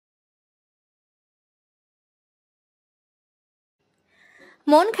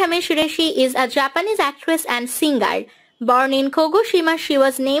Mone Kamishiraishi is a Japanese actress and singer. Born in Kagoshima, she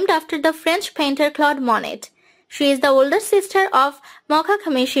was named after the French painter Claude Monet. She is the older sister of Moka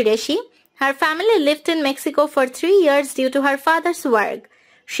Kamishiraishi. Her family lived in Mexico for 3 years due to her father's work.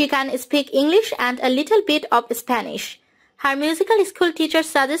 She can speak English and a little bit of Spanish. Her musical school teacher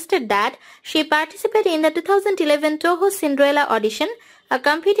suggested that she participate in the 2011 Toho Cinderella audition, a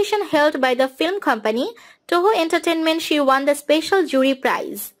competition held by the film company Toho Entertainment. She won the special jury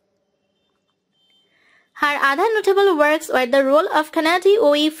prize. Her other notable works were the role of Kanadi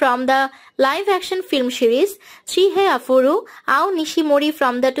Oi from the live-action film series Chihei Afuru, Ao Nishimori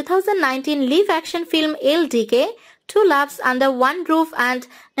from the 2019 live-action film LDK, Two Loves Under One Roof, and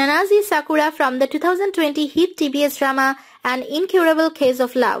Nanazi Sakura from the 2020 hit TBS drama An Incurable Case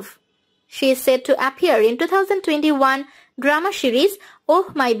of Love. She is said to appear in 2021 drama series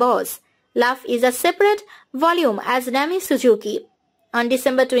Oh My Boss. Love is a separate volume as Nami Suzuki. On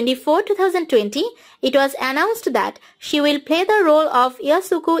December 24, 2020, it was announced that she will play the role of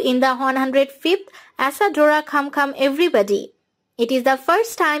Yasuko in the 105th Asadora Come Come Everybody. It is the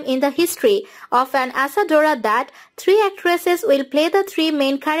first time in the history of an Asadora that 3 actresses will play the 3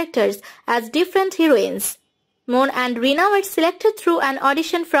 main characters as different heroines. Mone and Rina were selected through an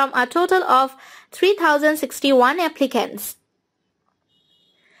audition from a total of 3,061 applicants.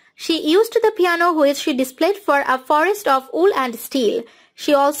 She used the piano which she displayed for a forest of wool and steel.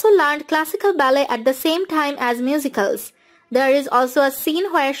 She also learned classical ballet at the same time as musicals. There is also a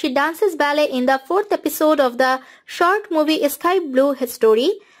scene where she dances ballet in the 4th episode of the short movie Sky Blue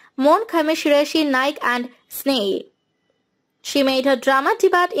Story, Mone Kamishiraishi, Nike and Snail. She made her drama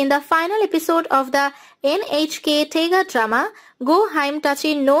debut in the final episode of the NHK Teiga drama Go Heim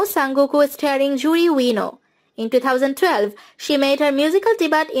Tachi no Sangoku starring Juri Ueno. In 2012, she made her musical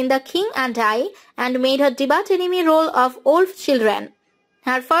debut in The King and I and made her debut enemy role of Wolf Children.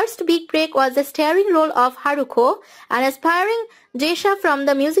 Her first big break was the starring role of Haruko, an aspiring geisha from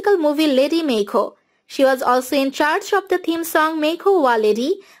the musical movie Lady Meiko. She was also in charge of the theme song Meiko wa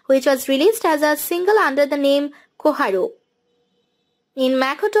Lady, which was released as a single under the name Koharu. In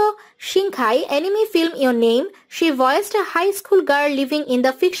Makoto Shinkai anime film Your Name, she voiced a high school girl living in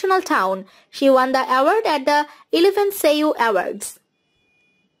the fictional town. She won the award at the 11th Seiyu Awards.